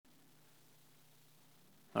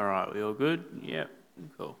All right, we all good? Yep,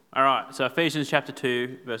 cool. All right, so Ephesians chapter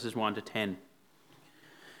 2, verses 1 to 10.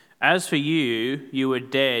 As for you, you were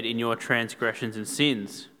dead in your transgressions and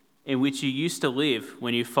sins, in which you used to live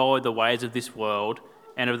when you followed the ways of this world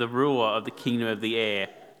and of the ruler of the kingdom of the air,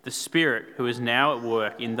 the Spirit who is now at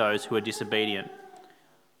work in those who are disobedient.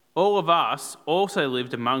 All of us also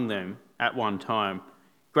lived among them at one time,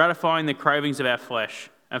 gratifying the cravings of our flesh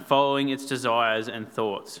and following its desires and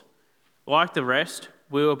thoughts. Like the rest,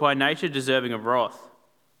 we were by nature deserving of wrath.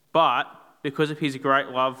 But because of his great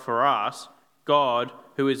love for us, God,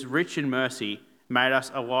 who is rich in mercy, made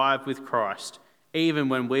us alive with Christ, even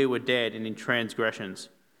when we were dead and in transgressions.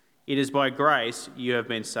 It is by grace you have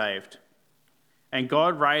been saved. And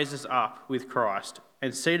God raised us up with Christ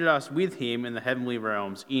and seated us with him in the heavenly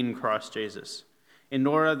realms in Christ Jesus, in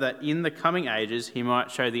order that in the coming ages he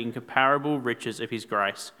might show the incomparable riches of his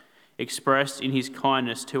grace, expressed in his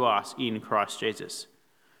kindness to us in Christ Jesus.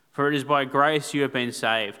 For it is by grace you have been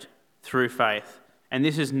saved, through faith. And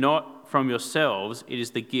this is not from yourselves, it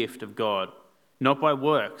is the gift of God, not by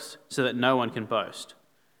works, so that no one can boast.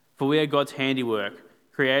 For we are God's handiwork,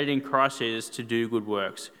 created in Christ Jesus to do good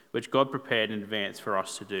works, which God prepared in advance for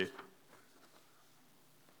us to do.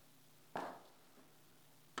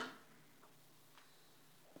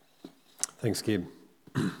 Thanks, Gib.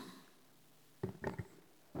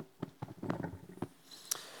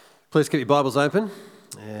 Please keep your Bibles open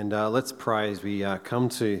and let's pray as we come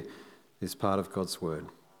to this part of God's Word.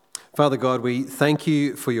 Father God, we thank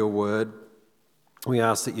you for your Word. We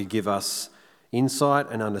ask that you give us insight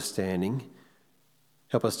and understanding.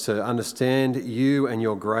 Help us to understand you and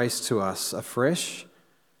your grace to us afresh,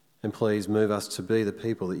 and please move us to be the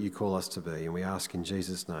people that you call us to be. And we ask in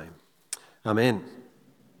Jesus' name. Amen.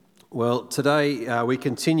 Well, today we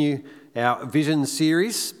continue our vision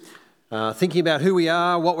series, thinking about who we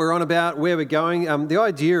are, what we're on about, where we're going. The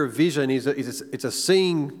idea of vision is it's a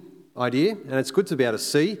seeing idea, and it's good to be able to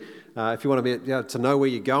see. If you want to be able to know where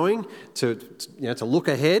you're going, to look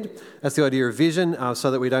ahead. That's the idea of vision,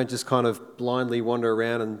 so that we don't just kind of blindly wander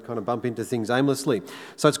around and kind of bump into things aimlessly.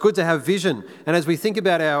 So it's good to have vision. And as we think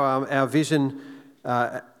about our vision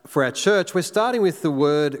for our church, we're starting with the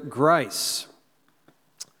word grace,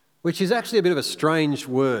 which is actually a bit of a strange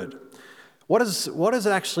word. What does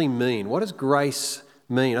it actually mean? What does grace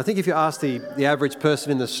mean? I think if you ask the average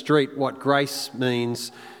person in the street what grace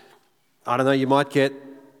means, I don't know, you might get,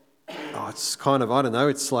 it's kind of, I don't know,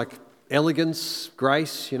 it's like elegance,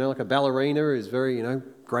 grace, like a ballerina is very,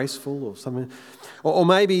 graceful or something. Or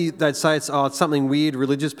maybe they'd say it's something weird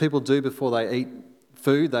religious people do before they eat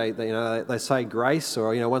food. They say grace,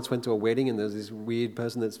 or, once went to a wedding and there's this weird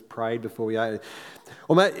person that's prayed before we ate.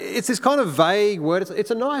 Or it's this kind of vague word.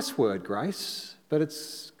 It's a nice word, grace, but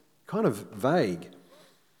it's kind of vague.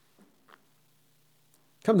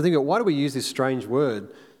 Come to think of it, why do we use this strange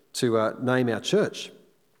word to name our church?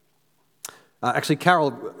 Actually,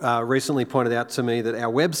 Carol recently pointed out to me that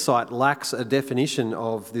our website lacks a definition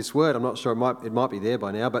of this word. I'm not sure, it might be there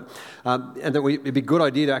by now, but and that it'd be a good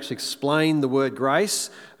idea to actually explain the word grace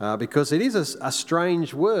because it is a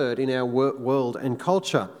strange word in our world and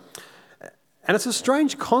culture. And it's a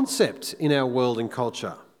strange concept in our world and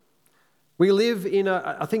culture. We live in,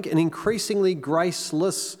 I think, an increasingly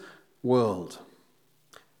graceless world.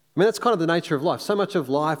 I mean, that's kind of the nature of life. So much of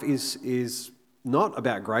life is not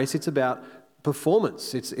about grace, it's about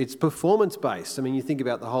performance. It's performance-based. I mean, you think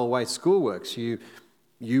about the whole way school works.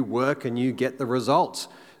 You work and you get the results.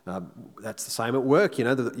 That's the same at work.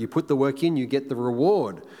 You put the work in, you get the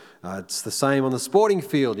reward. It's the same on the sporting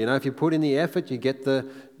field. If you put in the effort, you get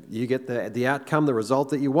the outcome, the result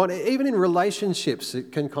that you want. Even in relationships,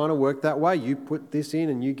 it can kind of work that way. You put this in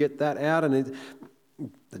and you get that out. And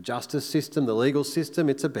the justice system, the legal system,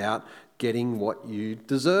 it's about getting what you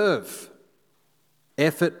deserve.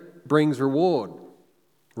 Effort brings reward,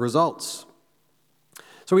 results.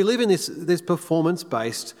 So we live in this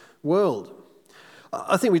performance-based world.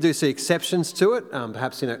 I think we do see exceptions to it,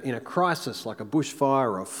 perhaps in a crisis like a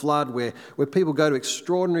bushfire or a flood, where people go to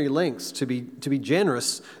extraordinary lengths to be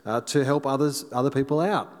generous to help other people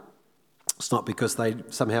out. It's not because they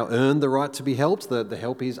somehow earned the right to be helped. The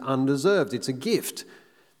help is undeserved. It's a gift.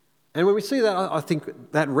 And when we see that, I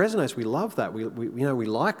think that resonates. We love that. We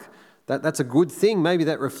like that. That's a good thing. Maybe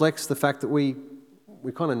that reflects the fact that we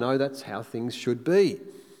kind of know that's how things should be.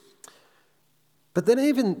 But then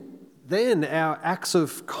even then, our acts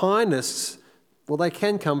of kindness, well, they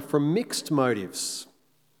can come from mixed motives.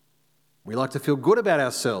 We like to feel good about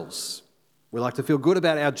ourselves. We like to feel good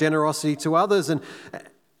about our generosity to others. And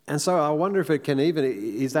so I wonder if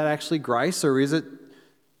is that actually grace, or is it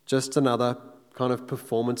just another kind of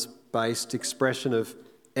performance-based expression of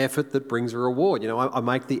effort that brings a reward. I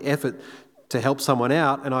make the effort to help someone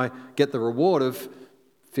out and I get the reward of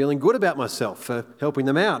feeling good about myself for helping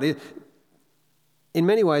them out. In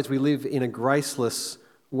many ways, we live in a graceless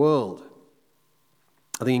world.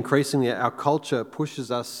 I think increasingly our culture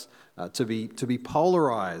pushes us to be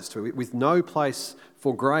polarized with no place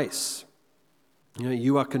for grace.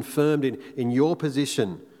 You are confirmed in your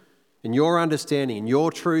position, in your understanding, in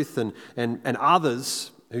your truth, and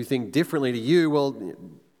others who think differently to you, well,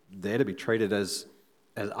 they're to be treated as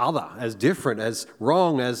other, as different, as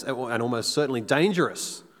wrong, and almost certainly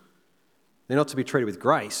dangerous. They're not to be treated with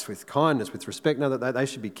grace, with kindness, with respect. No, that they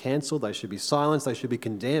should be cancelled, they should be silenced, they should be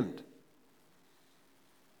condemned.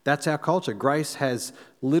 That's our culture. Grace has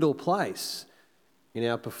little place in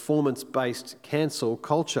our performance-based cancel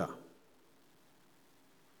culture.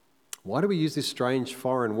 Why do we use this strange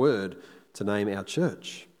foreign word to name our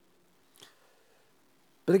church?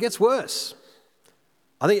 But it gets worse.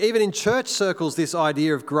 I think even in church circles, this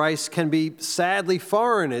idea of grace can be sadly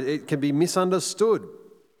foreign. It can be misunderstood.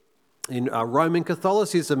 In Roman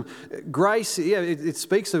Catholicism, grace, it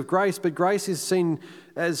speaks of grace, but grace is seen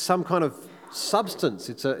as some kind of substance.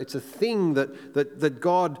 It's a thing that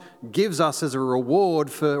God gives us as a reward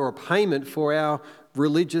for or a payment for our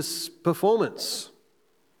religious performance.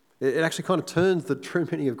 It actually kind of turns the true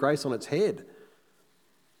meaning of grace on its head.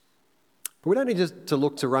 But we don't need to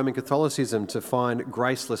look to Roman Catholicism to find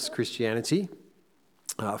graceless Christianity.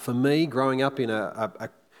 For me, growing up in a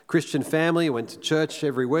Christian family, I went to church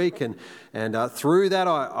every week, and through that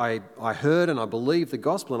I heard and I believed the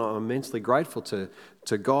gospel, and I'm immensely grateful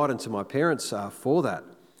to God and to my parents for that.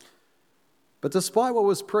 But despite what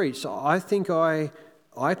was preached, I think I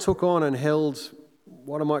took on and held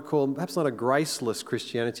what I might call perhaps not a graceless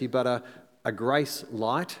Christianity, but a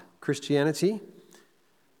grace-light Christianity.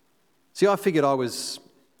 See, I figured I was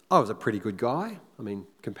a pretty good guy,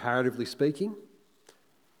 comparatively speaking.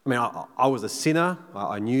 I was a sinner.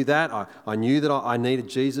 I knew that. I knew that I needed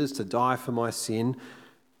Jesus to die for my sin.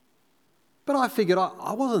 But I figured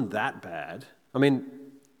I wasn't that bad.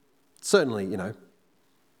 Certainly,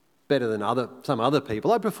 better than some other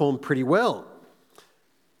people. I performed pretty well.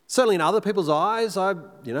 Certainly in other people's eyes, I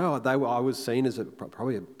was seen as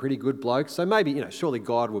probably a pretty good bloke. So maybe, surely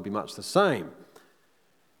God would be much the same.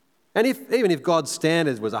 And even if God's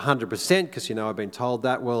standard was 100%, because, I've been told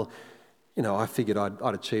that, well, I figured I'd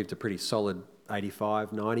achieved a pretty solid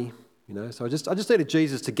 85, 90, So I just needed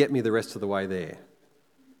Jesus to get me the rest of the way there.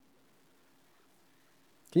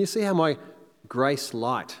 Can you see how my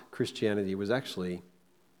grace-light Christianity was actually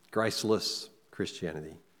graceless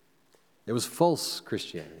Christianity? It was false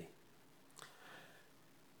Christianity.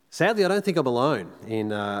 Sadly, I don't think I'm alone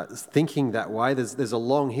in thinking that way. There's a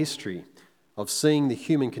long history of seeing the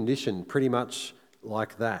human condition pretty much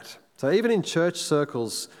like that. So even in church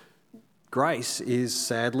circles, grace is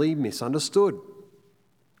sadly misunderstood.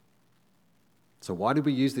 So why did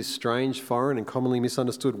we use this strange, foreign and commonly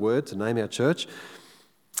misunderstood word to name our church?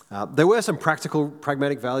 There were some practical,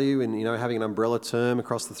 pragmatic value in having an umbrella term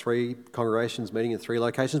across the three congregations meeting in three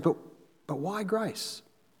locations, but why grace?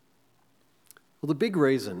 Well, the big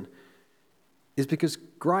reason is because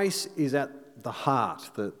grace is at the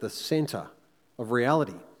heart, the centre of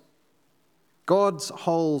reality. God's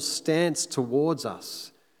whole stance towards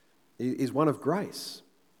us is one of grace.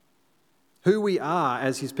 Who we are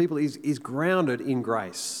as his people is grounded in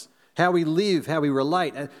grace. How we live, how we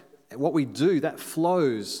relate, what we do, that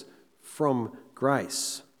flows from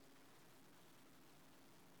grace.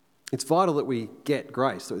 It's vital that we get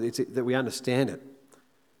grace, that we understand it,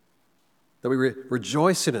 that we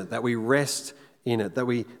rejoice in it, that we rest in it, that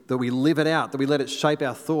we live it out, that we let it shape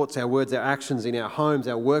our thoughts, our words, our actions in our homes,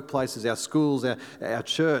 our workplaces, our schools, our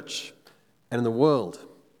church, and in the world.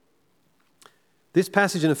 This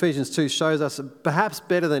passage in Ephesians 2 shows us, perhaps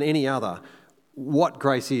better than any other, what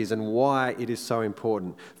grace is and why it is so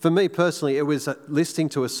important. For me personally, it was listening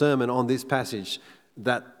to a sermon on this passage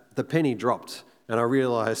that the penny dropped. And I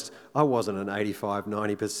realised I wasn't an 85,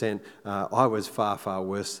 90%. I was far, far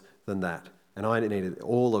worse than that. And I needed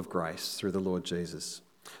all of grace through the Lord Jesus.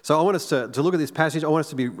 So I want us to look at this passage. I want us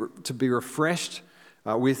to be refreshed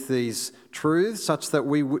with these truths such that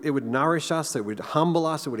it would nourish us, it would humble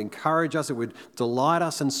us, it would encourage us, it would delight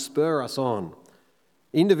us and spur us on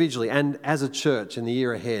individually and as a church in the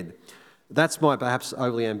year ahead. That's my perhaps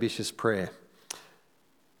overly ambitious prayer.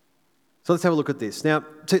 So let's have a look at this. Now,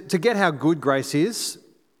 to get how good grace is,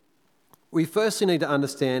 we firstly need to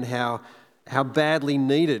understand how badly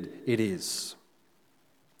needed it is.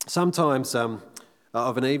 Sometimes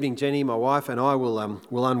of an evening, Jenny, my wife, and I will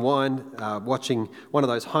unwind watching one of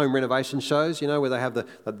those home renovation shows, where they have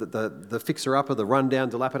the fixer-upper, the rundown,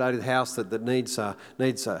 dilapidated house that needs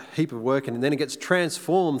a heap of work, and then it gets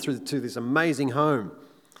transformed to this amazing home.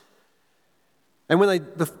 And when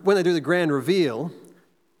they do the grand reveal,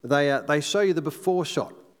 they show you the before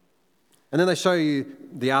shot. And then they show you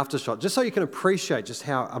the after shot, just so you can appreciate just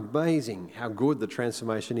how amazing, how good the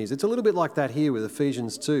transformation is. It's a little bit like that here with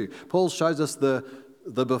Ephesians 2. Paul shows us the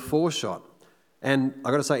before shot. And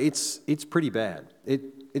I've got to say, it's pretty bad.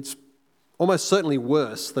 It's almost certainly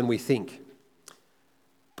worse than we think.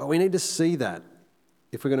 But we need to see that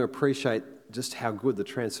if we're going to appreciate just how good the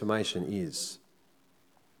transformation is.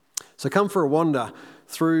 So come for a wander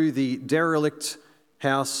through the derelict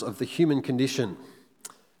house of the human condition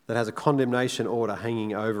that has a condemnation order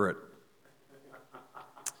hanging over it.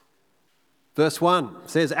 Verse 1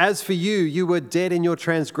 says, "As for you, you were dead in your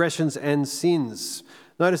transgressions and sins."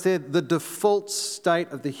 Notice there, the default state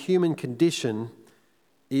of the human condition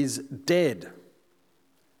is dead.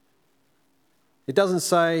 It doesn't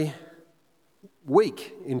say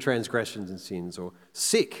weak in transgressions and sins or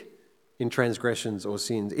sick in transgressions or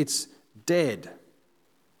sins. It's dead.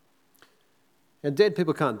 And dead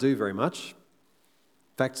people can't do very much.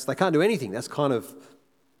 In fact, they can't do anything. That's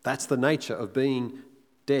the nature of being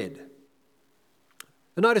dead.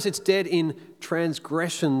 And notice it's dead in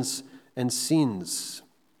transgressions and sins.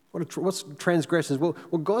 What's transgressions? Well,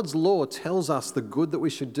 God's law tells us the good that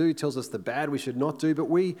we should do, tells us the bad we should not do, but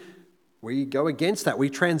we go against that. We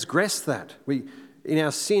transgress that. In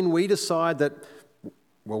our sin, we decide that,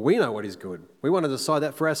 well, we know what is good. We want to decide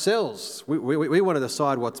that for ourselves. We want to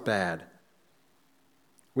decide what's bad.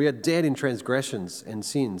 We are dead in transgressions and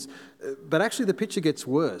sins. But actually the picture gets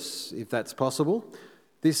worse, if that's possible.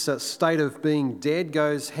 This state of being dead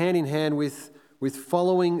goes hand in hand with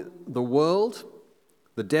following the world,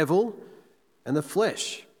 the devil, and the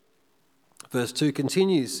flesh. Verse 2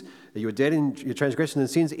 continues, "You were dead in your transgressions and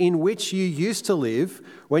sins, in which you used to live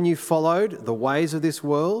when you followed the ways of this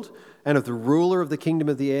world and of the ruler of the kingdom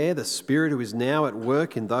of the air, the spirit who is now at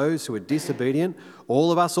work in those who are disobedient.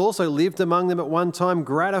 All of us also lived among them at one time,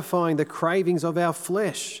 gratifying the cravings of our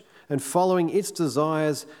flesh and following its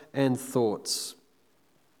desires and thoughts."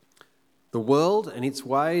 The world and its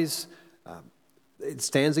ways, it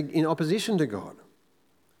stands in opposition to God.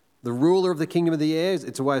 The ruler of the kingdom of the air,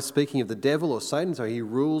 it's a way of speaking of the devil or Satan, so he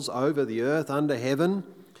rules over the earth under heaven,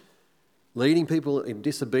 leading people in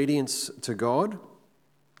disobedience to God.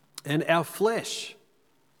 And our flesh,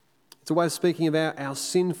 it's a way of speaking of our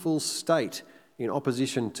sinful state in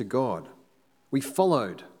opposition to God. We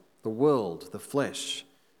followed the world, the flesh,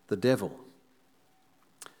 the devil.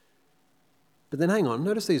 But then hang on,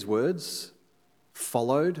 notice these words: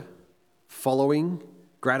 followed, following,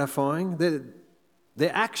 gratifying.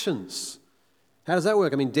 They're actions. How does that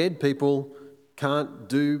work? I mean, dead people can't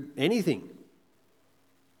do anything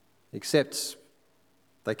except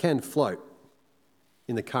they can float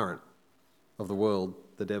in the current of the world,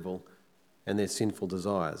 the devil, and their sinful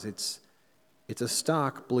desires. It's a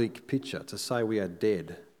stark, bleak picture to say we are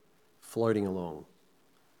dead, floating along.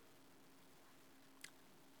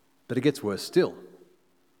 But it gets worse still.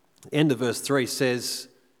 The end of verse 3 says,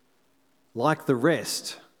 "Like the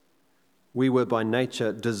rest, we were by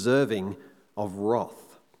nature deserving of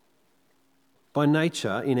wrath." By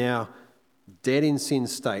nature, in our dead in sin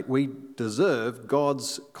state, we deserve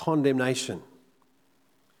God's condemnation.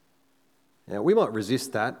 Now, we might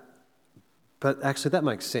resist that, but actually that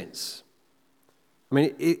makes sense. I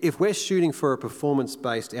mean, if we're shooting for a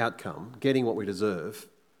performance-based outcome, getting what we deserve,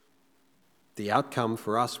 the outcome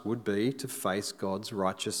for us would be to face God's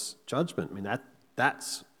righteous judgment. I mean,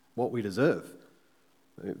 that's what we deserve.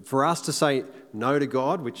 For us to say no to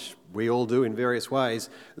God, which we all do in various ways,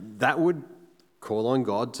 that would call on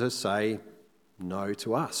God to say no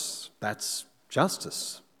to us. That's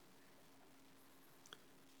justice.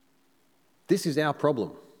 This is our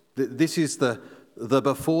problem. This is the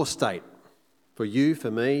before state for you,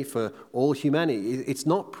 for me, for all humanity. It's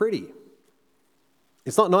not pretty.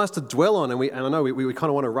 It's not nice to dwell on, and I know we kind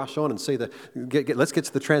of want to rush on and see let's get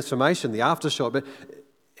to the transformation, the aftershock, but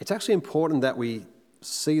it's actually important that we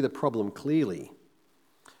see the problem clearly.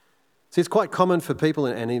 See, it's quite common for people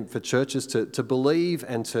and for churches to believe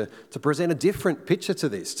and to present a different picture to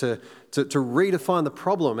this, to redefine the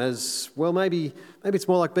problem as, well, maybe it's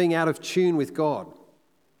more like being out of tune with God,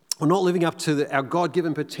 or not living up to our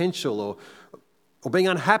God-given potential, or being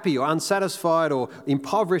unhappy or unsatisfied or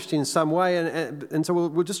impoverished in some way. And so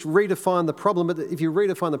we'll just redefine the problem. But if you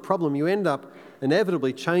redefine the problem, you end up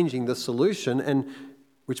inevitably changing the solution, and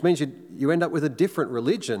which means you end up with a different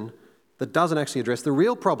religion that doesn't actually address the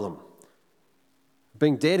real problem,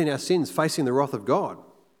 being dead in our sins, facing the wrath of God.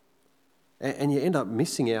 And you end up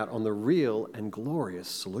missing out on the real and glorious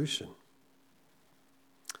solution.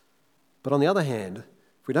 But on the other hand,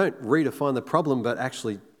 if we don't redefine the problem but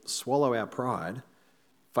actually swallow our pride,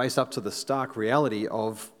 face up to the stark reality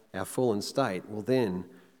of our fallen state, well then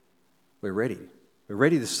we're ready. We're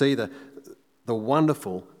ready to see the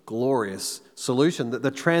wonderful, glorious solution,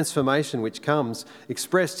 the transformation which comes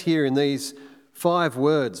expressed here in these 5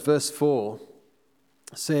 words. Verse 4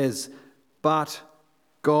 says, "But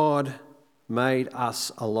God made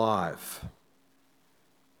us alive."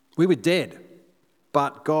 We were dead,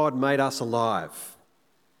 but God made us alive,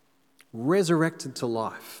 resurrected to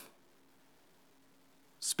life.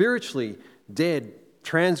 Spiritually dead,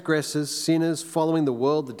 transgressors, sinners, following the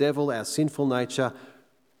world, the devil, our sinful nature,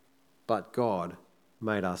 but God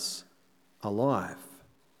made us alive.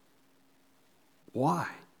 Why?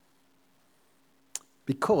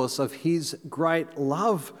 Because of his great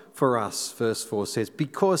love for us, verse 4 says,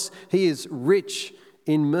 because he is rich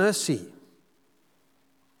in mercy.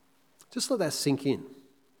 Just let that sink in.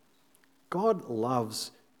 God loves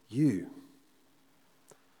you.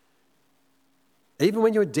 Even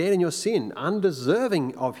when you were dead in your sin,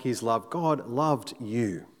 undeserving of his love, God loved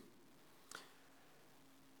you.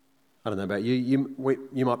 I don't know about you,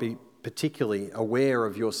 you might be particularly aware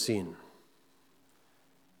of your sin.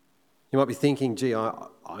 You might be thinking, gee,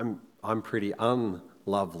 I'm pretty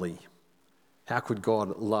unlovely. How could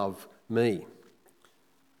God love me?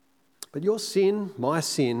 But your sin, my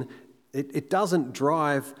sin, it doesn't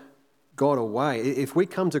drive God away. If we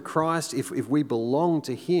come to Christ, if we belong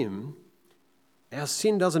to him, our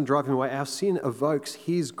sin doesn't drive him away. Our sin evokes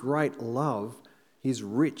his great love, his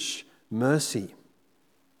rich mercy.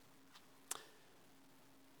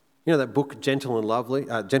 You know that book, Gentle and Lowly?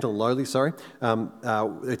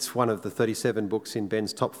 It's one of the 37 books in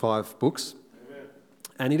Ben's top 5 books. Amen.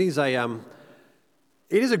 And it is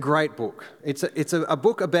a great book. It's a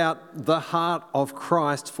book about the heart of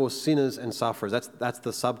Christ for sinners and sufferers. That's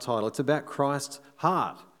the subtitle. It's about Christ's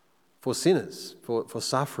heart for sinners, for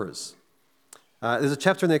sufferers. There's a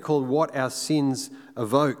chapter in there called What Our Sins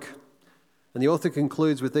Evoke. And the author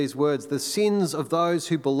concludes with these words: the sins of those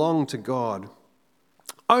who belong to God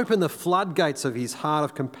open the floodgates of his heart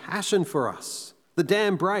of compassion for us. The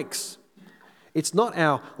dam breaks. It's not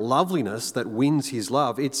our loveliness that wins his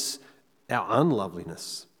love, it's our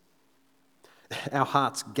unloveliness. Our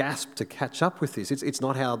hearts gasp to catch up with this. It's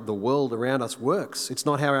not how the world around us works. It's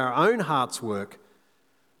not how our own hearts work.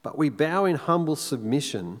 But we bow in humble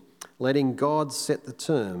submission, letting God set the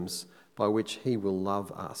terms by which he will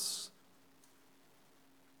love us.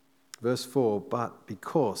 Verse 4, but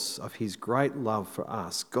because of his great love for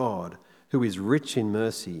us, God, who is rich in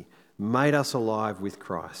mercy, made us alive with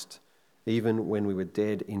Christ, even when we were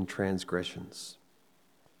dead in transgressions.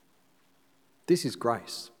 This is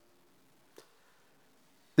grace.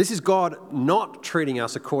 This is God not treating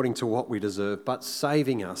us according to what we deserve, but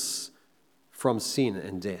saving us from sin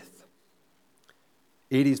and death.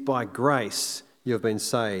 It is by grace you have been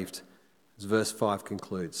saved, as verse 5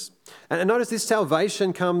 concludes. And notice this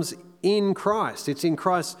salvation comes in Christ. It's in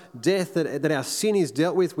Christ's death that our sin is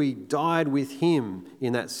dealt with. We died with him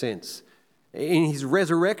in that sense. In his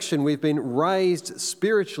resurrection, we've been raised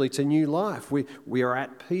spiritually to new life. We are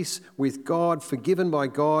at peace with God, forgiven by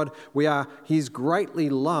God. We are his greatly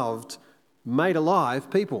loved, made alive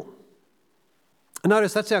people. And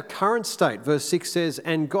notice that's our current state. Verse 6 says,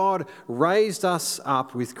 and God raised us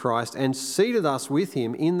up with Christ and seated us with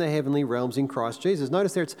him in the heavenly realms in Christ Jesus.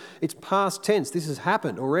 Notice there it's past tense. This has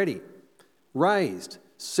happened already. Raised,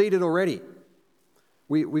 seated already.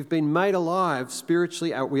 We've been made alive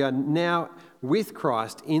spiritually. We are now with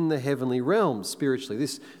Christ in the heavenly realms spiritually.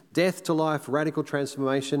 This death to life, radical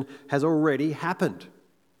transformation has already happened.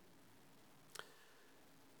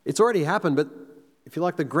 It's already happened, but if you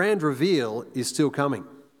like, the grand reveal is still coming.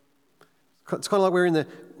 It's kind of like we're in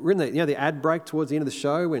the ad break towards the end of the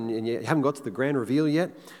show and you haven't got to the grand reveal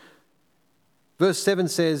yet. Verse 7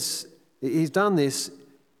 says he's done this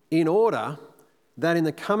in order that in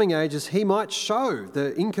the coming ages he might show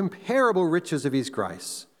the incomparable riches of his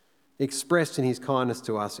grace expressed in his kindness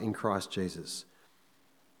to us in Christ Jesus.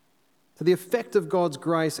 So the effect of God's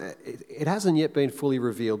grace, it hasn't yet been fully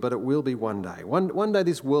revealed, but it will be one day. One day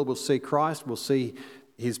this world will see Christ, will see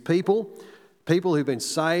his people who've been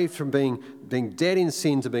saved from being dead in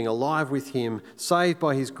sin to being alive with him, saved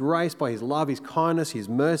by his grace, by his love, his kindness, his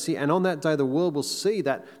mercy. And on that day the world will see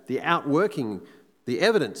that the outworking, the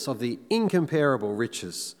evidence of the incomparable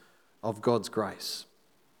riches of God's grace.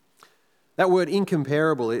 That word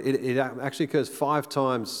incomparable, it actually occurs 5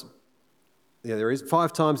 times there is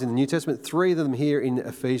 5 times in the New Testament, 3 of them here in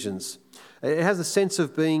Ephesians. It has a sense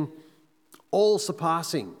of being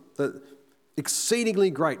all-surpassing, exceedingly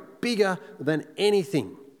great, bigger than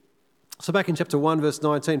anything. So back in chapter 1, verse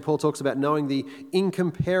 19, Paul talks about knowing the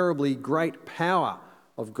incomparably great power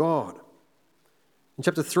of God. In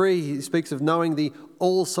chapter 3, he speaks of knowing the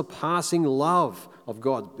all-surpassing love of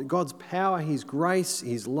God. God's power, His grace,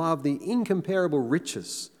 His love, the incomparable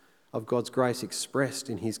riches of God's grace expressed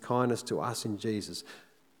in His kindness to us in Jesus.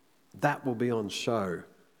 That will be on show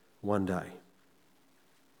one day.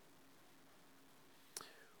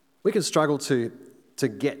 We can struggle to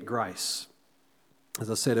get grace. As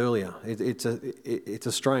I said earlier, it's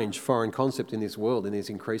a strange foreign concept in this world, in this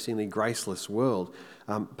increasingly graceless world.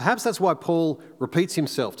 Perhaps that's why Paul repeats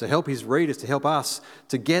himself to help his readers, to help us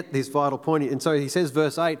to get this vital point. And so he says,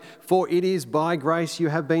 verse 8, "For it is by grace you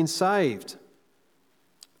have been saved,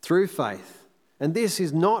 through faith. And this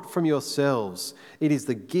is not from yourselves, it is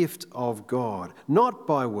the gift of God, not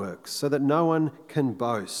by works, so that no one can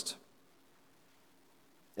boast."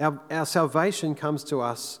 Our salvation comes to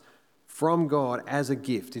us from God as a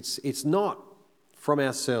gift. It's not from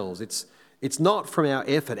ourselves. It's not from our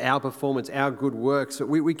effort, our performance, our good works.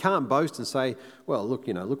 We can't boast and say, well, look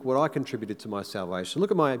what I contributed to my salvation. Look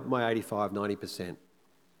at my 85, 90%.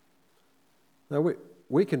 No,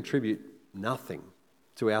 we contribute nothing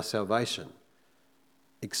to our salvation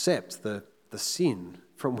except the sin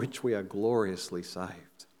from which we are gloriously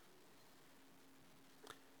saved.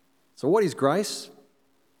 So what is grace?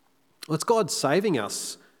 Well, it's God saving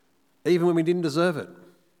us even when we didn't deserve it.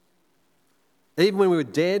 Even when we were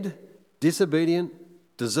dead, disobedient,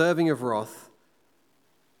 deserving of wrath,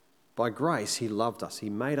 by grace He loved us. He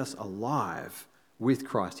made us alive with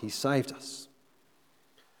Christ. He saved us.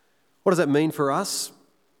 What does that mean for us?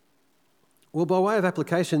 Well, by way of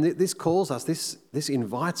application, this calls us, this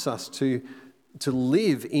invites us to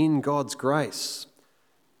live in God's grace.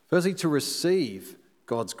 Firstly, to receive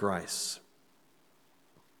God's grace.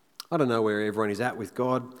 I don't know where everyone is at with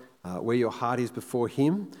God, where your heart is before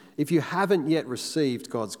Him. If you haven't yet received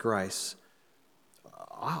God's grace,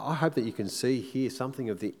 I hope that you can see here something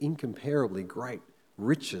of the incomparably great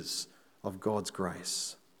riches of God's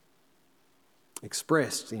grace,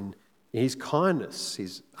 expressed in His kindness,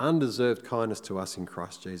 His undeserved kindness to us in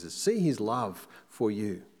Christ Jesus. See His love for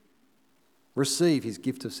you. Receive His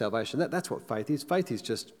gift of salvation. That's what faith is. Faith is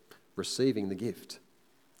just receiving the gift,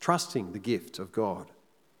 trusting the gift of God.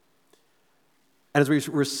 And as we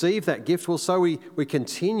receive that gift, well, so we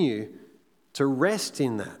continue to rest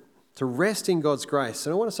in that, to rest in God's grace.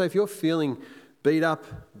 And I want to say, if you're feeling beat up,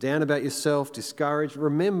 down about yourself, discouraged,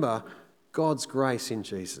 remember God's grace in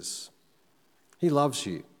Jesus. He loves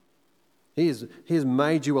you. He has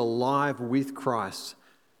made you alive with Christ.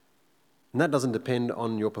 And that doesn't depend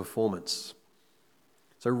on your performance.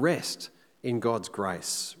 So rest in God's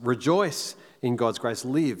grace. Rejoice in God's grace.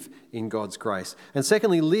 Live in God's grace. And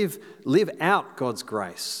secondly, live out God's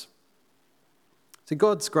grace. See,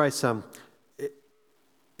 God's grace,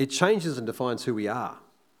 it changes and defines who we are.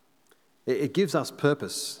 It gives us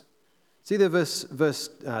purpose. See there, verse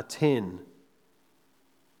 10.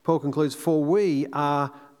 Paul concludes, "For we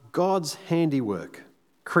are God's handiwork,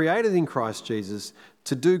 created in Christ Jesus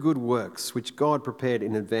to do good works, which God prepared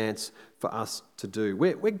in advance for us to do."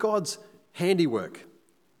 We're God's handiwork.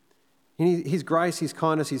 In His grace, His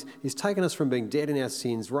kindness, He's taken us from being dead in our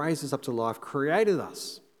sins, raised us up to life, created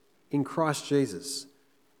us in Christ Jesus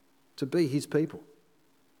to be His people.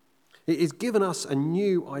 He's given us a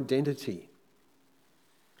new identity.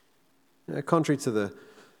 Contrary to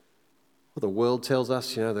what the world tells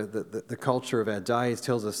us, the culture of our days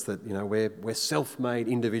tells us that, we're self-made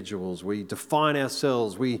individuals. We define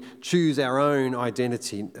ourselves. We choose our own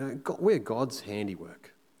identity. We're God's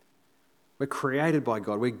handiwork. We're created by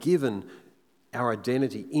God. We're given our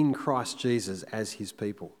identity in Christ Jesus as His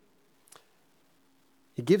people.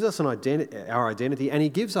 He gives us our identity, and He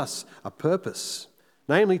gives us a purpose,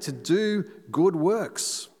 namely to do good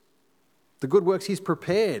works. The good works He's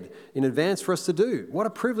prepared in advance for us to do. What a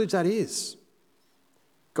privilege that is.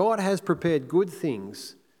 God has prepared good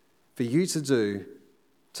things for you to do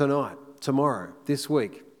tonight, tomorrow, this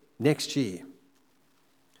week, next year.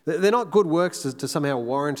 They're not good works to somehow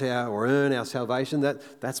warrant or earn our salvation.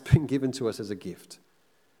 That's been given to us as a gift.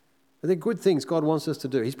 But they're good things God wants us to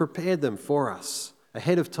do. He's prepared them for us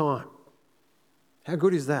ahead of time. How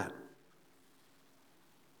good is that?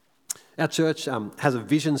 Our church has a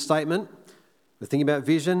vision statement. We're thinking about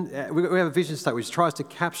vision. We have a vision statement which tries to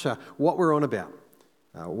capture what we're on about,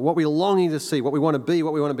 what we're longing to see, what we want to be,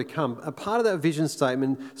 what we want to become. A part of that vision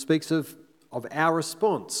statement speaks of of our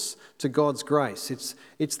response to God's grace.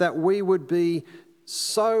 It's that we would be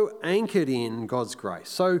so anchored in God's grace,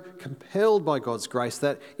 so compelled by God's grace,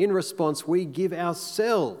 that in response we give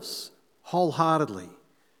ourselves wholeheartedly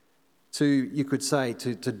to, you could say,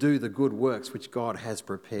 to do the good works which God has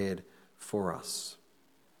prepared for us.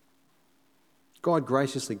 God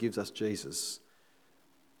graciously gives us Jesus.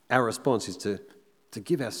 Our response is to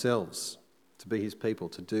give ourselves to be his people,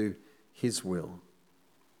 to do his will.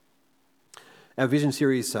 Our vision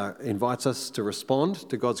series invites us to respond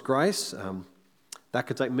to God's grace. That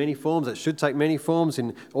could take many forms. It should take many forms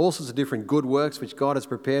in all sorts of different good works which God has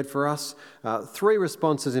prepared for us. 3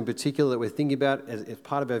 responses in particular that we're thinking about as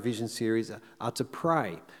part of our vision series are to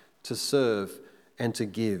pray, to serve, and to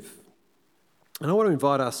give. And I want to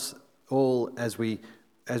invite us all as we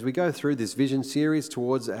go through this vision series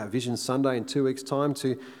towards our Vision Sunday in 2 weeks' time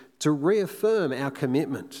to reaffirm our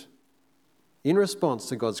commitment in response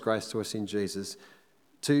to God's grace to us in Jesus,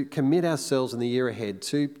 to commit ourselves in the year ahead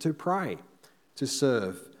to pray, to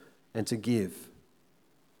serve, and to give.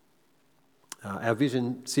 Our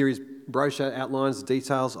Vision series brochure outlines the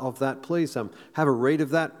details of that. Please have a read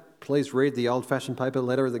of that. Please read the old-fashioned paper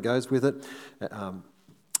letter that goes with it.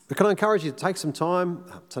 But can I encourage you to take some time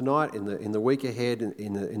tonight, in the week ahead,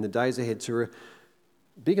 in the days ahead,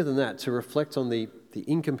 bigger than that, to reflect on the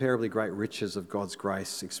incomparably great riches of God's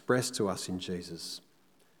grace expressed to us in Jesus.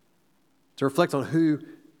 To reflect on who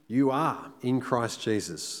you are in Christ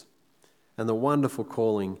Jesus and the wonderful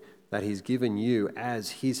calling that he's given you as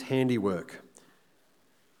his handiwork.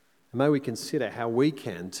 And may we consider how we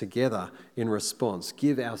can, together in response,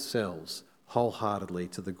 give ourselves wholeheartedly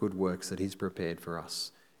to the good works that he's prepared for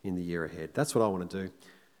us in the year ahead. That's what I want to do.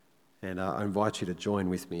 And I invite you to join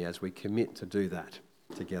with me as we commit to do that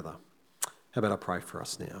together. How about I pray for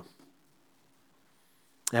us now?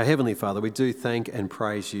 Our Heavenly Father, we do thank and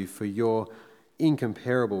praise you for your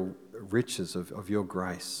incomparable riches of your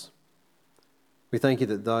grace. We thank you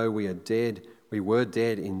that though we were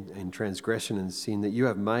dead in transgression and sin, that you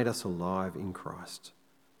have made us alive in Christ.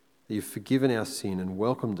 That you've forgiven our sin and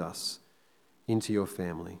welcomed us into your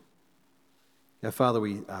family. Now, Father,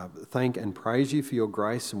 we thank and praise you for your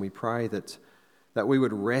grace, and we pray that we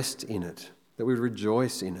would rest in it, that we would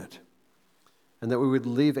rejoice in it, and that we would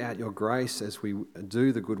live out your grace as we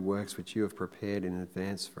do the good works which you have prepared in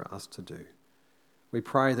advance for us to do. We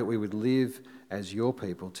pray that we would live as your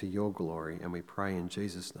people to your glory, and we pray in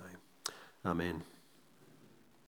Jesus' name. Amen.